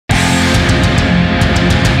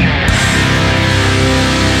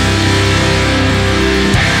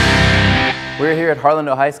We're here at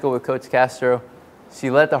Harlandale High School with Coach Castro. She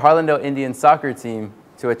led the Harlandale Indians soccer team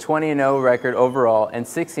to a 20-0 record overall and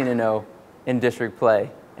 16-0 in district play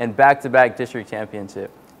and back-to-back district championship.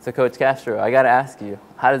 So Coach Castro, I got to ask you,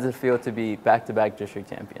 how does it feel to be back-to-back district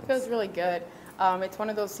champions? It feels really good. It's one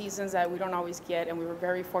of those seasons that we don't always get, and we were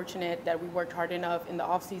very fortunate that we worked hard enough in the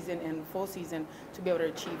off-season and full season to be able to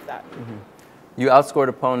achieve that. Mm-hmm. You outscored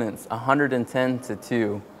opponents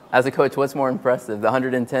 110-2. As a coach, what's more impressive, the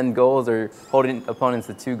 110 goals or holding opponents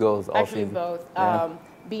to 2 goals all Actually, season? both. Yeah.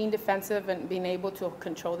 Being defensive and being able to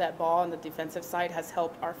control that ball on the defensive side has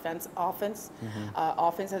helped our offense. Mm-hmm.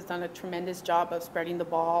 Offense has done a tremendous job of spreading the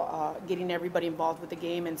ball, getting everybody involved with the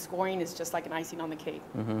game, and scoring is just like an icing on the cake.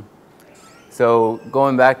 Mm-hmm. So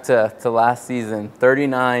going back to last season,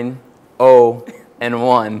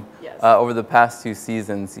 39-0-1 Yes. Over the past 2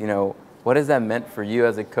 seasons. You know, what has that meant for you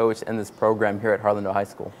as a coach and this program here at Harlandale High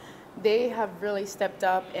School? They have really stepped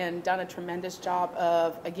up and done a tremendous job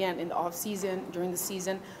of, again, in the off-season, during the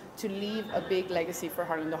season, to leave a big legacy for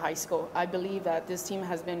Harlandale High School. I believe that this team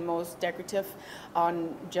has been most decorative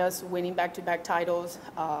on just winning back-to-back titles,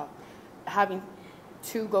 having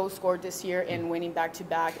 2 goals scored this year and winning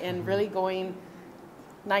back-to-back, and really going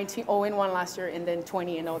 0-1 last year and then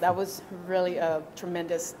 20-0. That was really a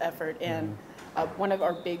tremendous effort and one of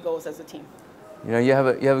our big goals as a team. You know, you have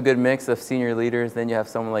a good mix of senior leaders. Then you have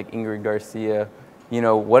someone like Ingrid Garcia. You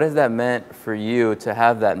know, what has that meant for you to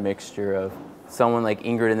have that mixture of someone like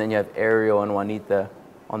Ingrid and then you have Ariel and Juanita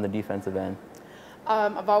on the defensive end?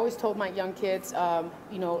 I've always told my young kids,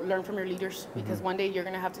 you know, learn from your leaders, because one day you're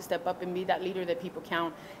going to have to step up and be that leader that people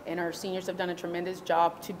count. And our seniors have done a tremendous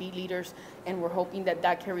job to be leaders, and we're hoping that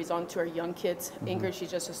that carries on to our young kids. Ingrid, she's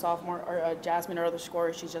just a sophomore, or Jasmine, our other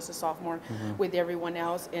scorer, she's just a sophomore with everyone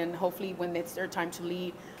else. And hopefully when it's their time to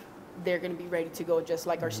lead, they're going to be ready to go, just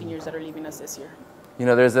like our seniors that are leaving us this year. You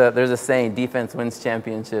know, there's a saying, defense wins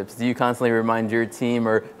championships. Do you constantly remind your team,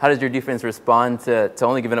 or how does your defense respond to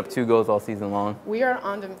only giving up 2 goals all season long? We are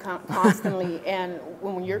on them constantly, and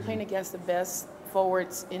when you're playing against the best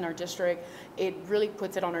forwards in our district, it really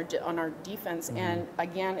puts it on our defense. And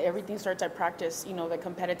again, everything starts at practice. You know, the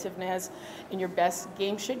competitiveness in your best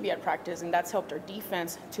game should be at practice, and that's helped our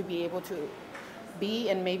defense to be able to be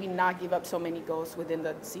and maybe not give up so many goals within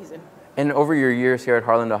the season. And over your years here at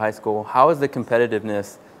Harlandale High School, how has the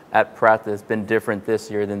competitiveness at practice been different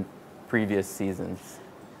this year than previous seasons?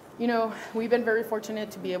 You know, we've been very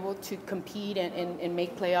fortunate to be able to compete and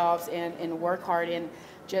make playoffs and work hard. And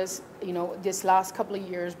just, you know, this last couple of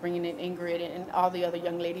years, bringing in Ingrid and all the other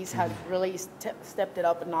young ladies have really stepped it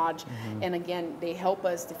up a notch. And again, they help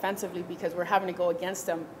us defensively because we're having to go against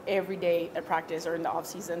them every day at practice or in the off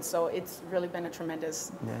season. So it's really been a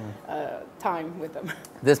tremendous time with them.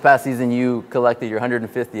 This past season, you collected your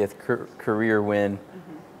 150th career win.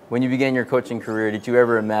 When you began your coaching career, did you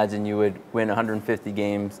ever imagine you would win 150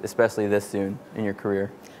 games, especially this soon in your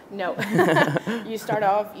career? No. You start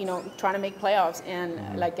off, you know, trying to make playoffs,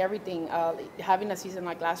 and like everything, having a season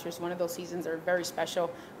like last year is one of those seasons that are very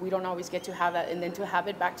special. We don't always get to have that, and then to have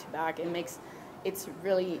it back to back, it's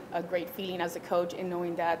really a great feeling as a coach, and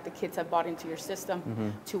knowing that the kids have bought into your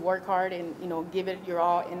system to work hard and, you know, give it your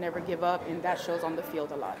all and never give up, and that shows on the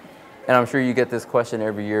field a lot. And I'm sure you get this question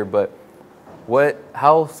every year, but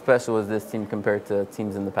how special is this team compared to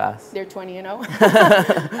teams in the past? They're 20-0.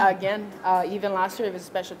 Again, even last year it was a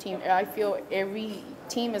special team. I feel every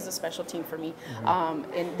team is a special team for me.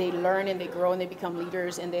 And they learn and they grow and they become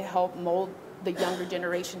leaders, and they help mold the younger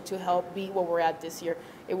generation to help be where we're at this year.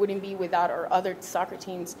 It wouldn't be without our other soccer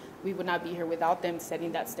teams. We would not be here without them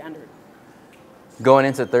setting that standard. Going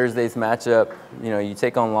into Thursday's matchup, you know, you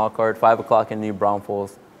take on Lockhart, 5 o'clock in New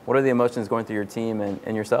Braunfels. What are the emotions going through your team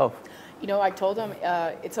and yourself? You know, I told them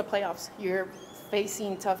it's a playoffs. You're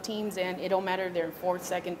facing tough teams, and it don't matter if they're in 4th,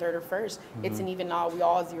 2nd, 3rd, or 1st. It's an even all. We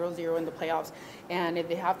all 0-0 in the playoffs. And if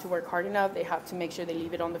they have to work hard enough, they have to make sure they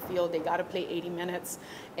leave it on the field. They got to play 80 minutes,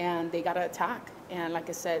 and they got to attack. And like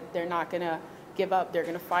I said, they're not going to give up. They're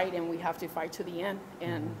going to fight, and we have to fight to the end.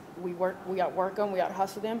 And we out-work them, we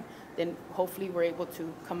out-hustle them. Then hopefully we're able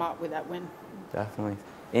to come out with that win. Definitely.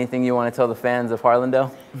 Anything you want to tell the fans of Harlandale?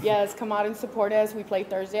 Yes, come out and support us. We play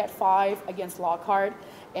Thursday at 5 against Lockhart,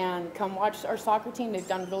 and come watch our soccer team. They've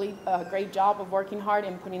done really a great job of working hard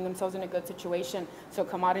and putting themselves in a good situation. So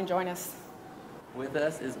come out and join us. With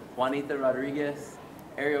us is Juanita Rodriguez,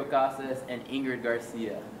 Ariel Casas, and Ingrid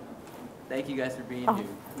Garcia. Thank you guys for being here.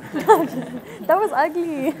 That was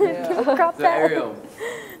ugly. Yeah. So Ariel,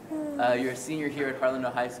 you're a senior here at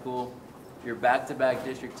Harlandale High School. You're back-to-back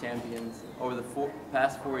district champions over the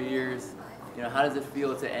past 4 years. You know, how does it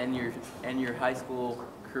feel to end your high school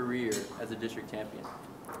career as a district champion?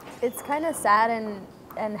 It's kind of sad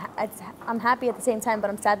and I'm happy at the same time, but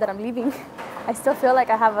I'm sad that I'm leaving. I still feel like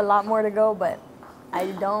I have a lot more to go, but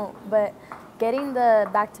I don't. But getting the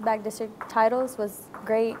back-to-back district titles was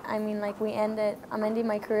great. I mean, like I'm ending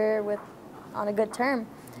my career on a good term.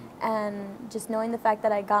 And just knowing the fact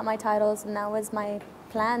that I got my titles and that was my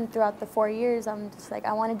plan throughout the 4 years, I'm just like,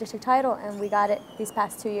 I want a district title, and we got it these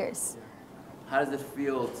past 2 years. How does it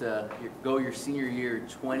feel to go your senior year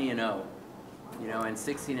 20-0, you know, and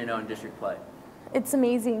 16-0 in district play? It's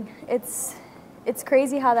amazing. It's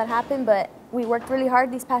crazy how that happened, but we worked really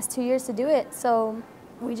hard these past 2 years to do it. So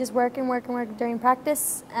we just work during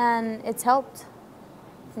practice, and it's helped.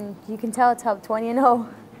 And you can tell it's helped 20-0.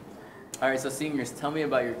 All right, so seniors, tell me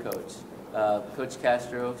about your coach. Coach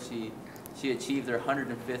Castro, she achieved her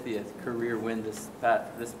 150th career win this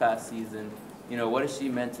past season. You know, what has she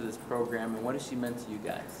meant to this program, and what has she meant to you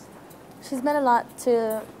guys? She's meant a lot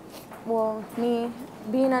to, well, me.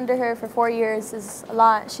 Being under her for 4 years is a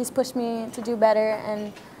lot. She's pushed me to do better,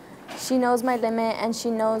 and she knows my limit, and she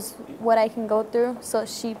knows what I can go through. So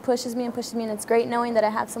she pushes me, and it's great knowing that I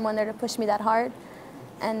have someone there to push me that hard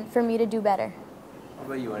and for me to do better. How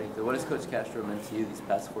about you, Anita? What has Coach Castro meant to you these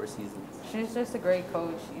past 4 seasons? She's just a great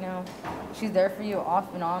coach, you know. She's there for you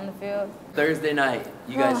off and on the field. Thursday night,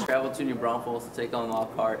 you guys travel to New Braunfels to take on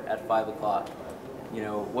Lockhart at 5 o'clock. You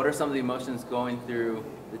know, what are some of the emotions going through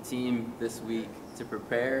the team this week to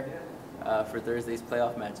prepare for Thursday's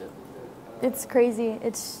playoff matchup? It's crazy.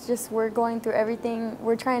 It's just we're going through everything.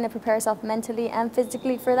 We're trying to prepare ourselves mentally and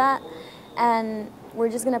physically for that. And we're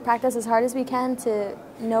just going to practice as hard as we can to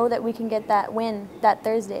know that we can get that win that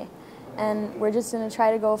Thursday. And we're just going to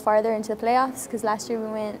try to go farther into the playoffs, because last year we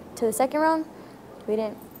went to the second round. We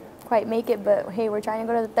didn't quite make it, but hey, we're trying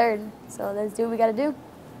to go to the third. So let's do what we got to do.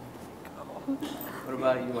 What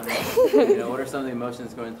about you, Anita? You know, what are some of the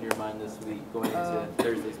emotions going through your mind this week going into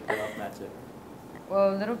Thursday's playoff matchup?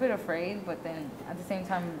 Well, a little bit afraid, but then at the same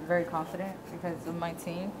time very confident because of my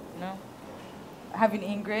team, you know. Having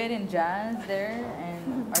Ingrid and Jazz there,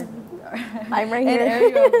 and I'm right and here.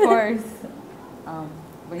 Ariel, of course.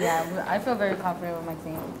 But yeah, I feel very confident with my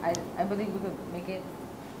team. I believe we could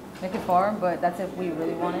make it far, but that's if we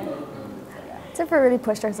really want it. Yeah. It's if we really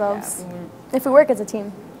pushed ourselves. Yeah, if we work as a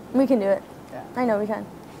team, we can do it. Yeah. I know we can.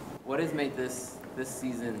 What has made this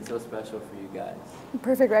season so special for you guys?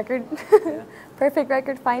 Perfect record. Yeah. Perfect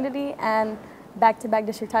record finally, and back-to-back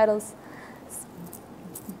district titles.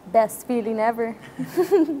 Best feeling ever.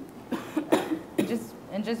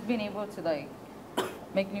 and just being able to like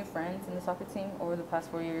make new friends in the soccer team over the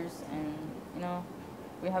past 4 years, and you know,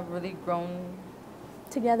 we have really grown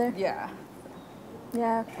Together. Yeah.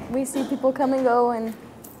 Yeah. We see people come and go, and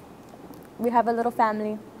we have a little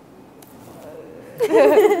family.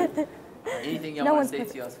 Anything y'all No want to one's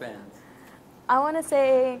say to y'all's fans? I want to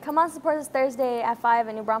say, come on, support us Thursday at 5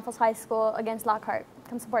 at New Braunfels High School against Lockhart.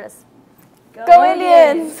 Come support us. Go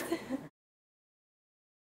Indians!